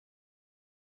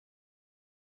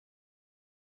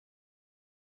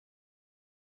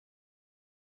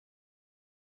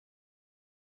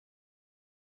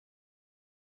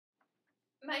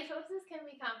Mitosis can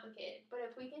be complicated, but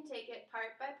if we can take it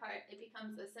part by part, it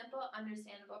becomes a simple,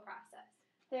 understandable process.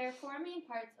 There are four main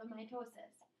parts of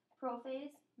mitosis: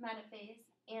 prophase, metaphase,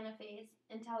 anaphase,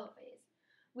 and telophase.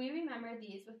 We remember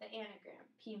these with the anagram,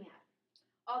 PMAT.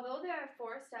 Although there are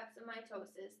four steps of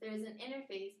mitosis, there is an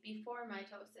interphase before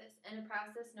mitosis and a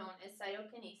process known as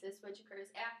cytokinesis which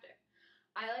occurs after.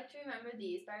 I like to remember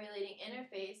these by relating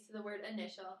interphase to the word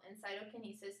initial and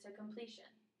cytokinesis to completion.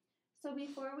 So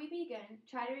before we begin,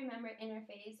 try to remember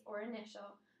interphase or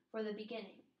initial for the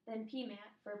beginning, then PMAT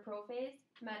for prophase,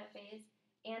 metaphase,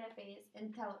 anaphase,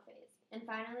 and telophase, and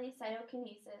finally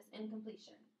cytokinesis and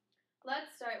completion.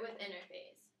 Let's start with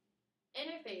interphase.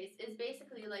 Interphase is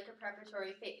basically like a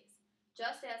preparatory phase.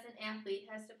 Just as an athlete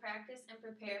has to practice and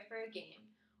prepare for a game,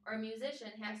 or a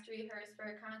musician has to rehearse for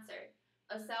a concert,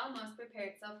 a cell must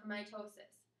prepare itself for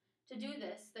mitosis. To do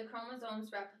this, the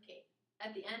chromosomes replicate.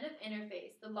 At the end of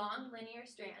interphase, the long linear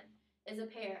strand is a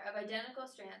pair of identical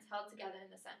strands held together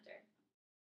in the center.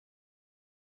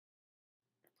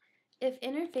 If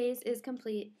interphase is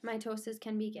complete, mitosis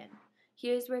can begin.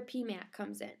 Here's where PMAT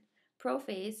comes in.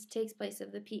 Prophase takes place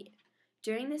of the P.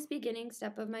 During this beginning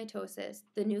step of mitosis,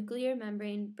 the nuclear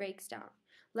membrane breaks down.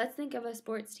 Let's think of a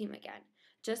sports team again.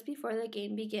 Just before the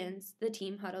game begins, the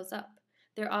team huddles up.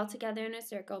 They're all together in a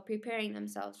circle preparing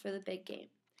themselves for the big game.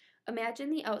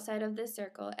 Imagine the outside of this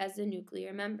circle as the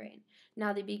nuclear membrane.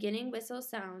 Now the beginning whistle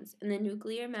sounds, and the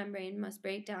nuclear membrane must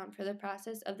break down for the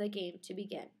process of the game to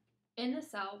begin. In the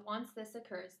cell, once this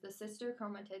occurs, the sister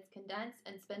chromatids condense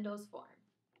and spindles form.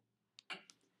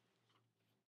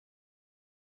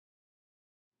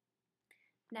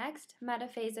 Next,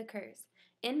 metaphase occurs.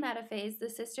 In metaphase, the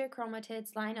sister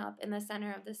chromatids line up in the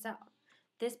center of the cell.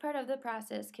 This part of the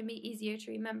process can be easier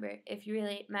to remember if you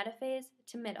relate metaphase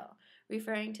to middle,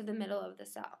 referring to the middle of the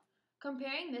cell.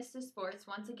 Comparing this to sports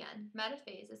once again,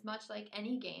 metaphase is much like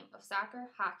any game of soccer,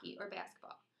 hockey, or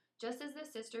basketball. Just as the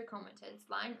sister chromatids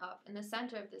line up in the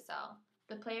center of the cell,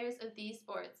 the players of these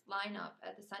sports line up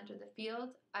at the center of the field,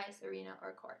 ice, arena,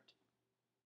 or court.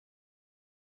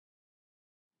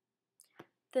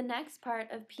 The next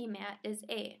part of PMAT is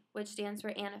A, which stands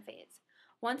for anaphase.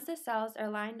 Once the cells are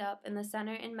lined up in the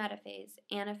center in metaphase,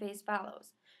 anaphase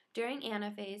follows. During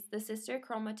anaphase, the sister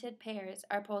chromatid pairs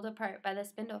are pulled apart by the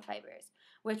spindle fibers,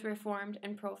 which were formed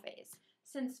in prophase.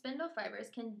 Since spindle fibers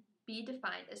can be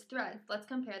defined as threads, let's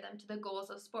compare them to the goals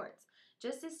of sports.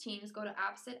 Just as teams go to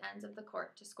opposite ends of the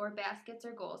court to score baskets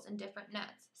or goals in different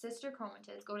nets, sister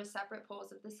chromatids go to separate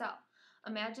poles of the cell.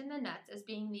 Imagine the nets as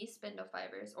being these spindle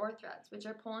fibers or threads which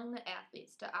are pulling the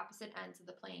athletes to opposite ends of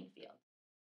the playing field.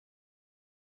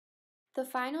 The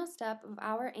final step of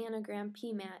our anagram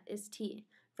PMAT is T,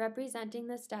 representing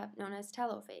the step known as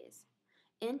telophase.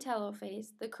 In telophase,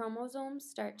 the chromosomes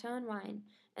start to unwind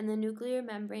and the nuclear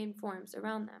membrane forms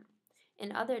around them.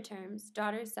 In other terms,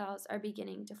 daughter cells are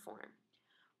beginning to form.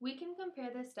 We can compare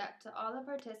this step to all the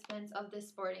participants of this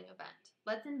sporting event.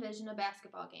 Let's envision a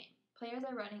basketball game. Players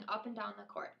are running up and down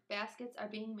the court, baskets are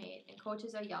being made, and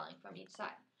coaches are yelling from each side.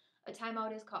 A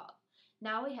timeout is called.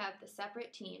 Now we have the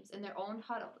separate teams in their own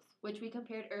huddles, which we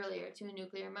compared earlier to a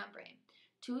nuclear membrane.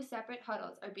 Two separate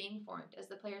huddles are being formed as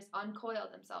the players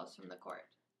uncoil themselves from the court.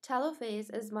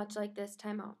 Telophase is much like this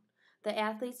timeout. The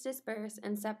athletes disperse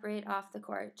and separate off the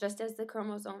court just as the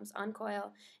chromosomes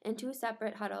uncoil, and two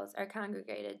separate huddles are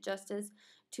congregated just as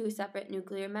two separate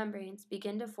nuclear membranes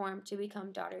begin to form to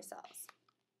become daughter cells.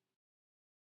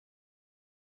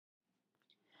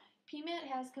 PMAT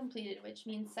has completed, which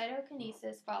means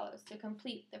cytokinesis follows to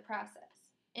complete the process.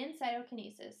 In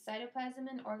cytokinesis, cytoplasm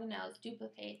and organelles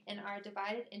duplicate and are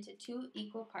divided into two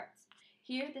equal parts.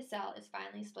 Here, the cell is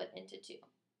finally split into two.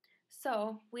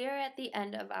 So, we are at the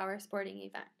end of our sporting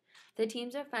event. The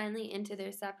teams are finally into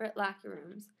their separate locker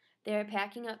rooms. They are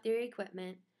packing up their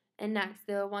equipment, and next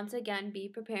they will once again be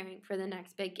preparing for the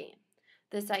next big game.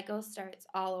 The cycle starts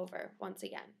all over once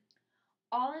again.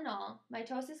 All in all,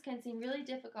 mitosis can seem really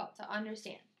difficult to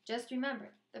understand. Just remember,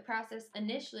 the process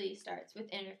initially starts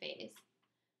with interphase,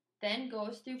 then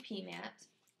goes through PMAT,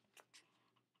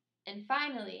 and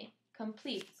finally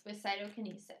completes with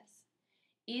cytokinesis.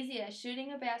 Easy as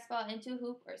shooting a basketball into a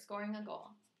hoop or scoring a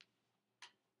goal.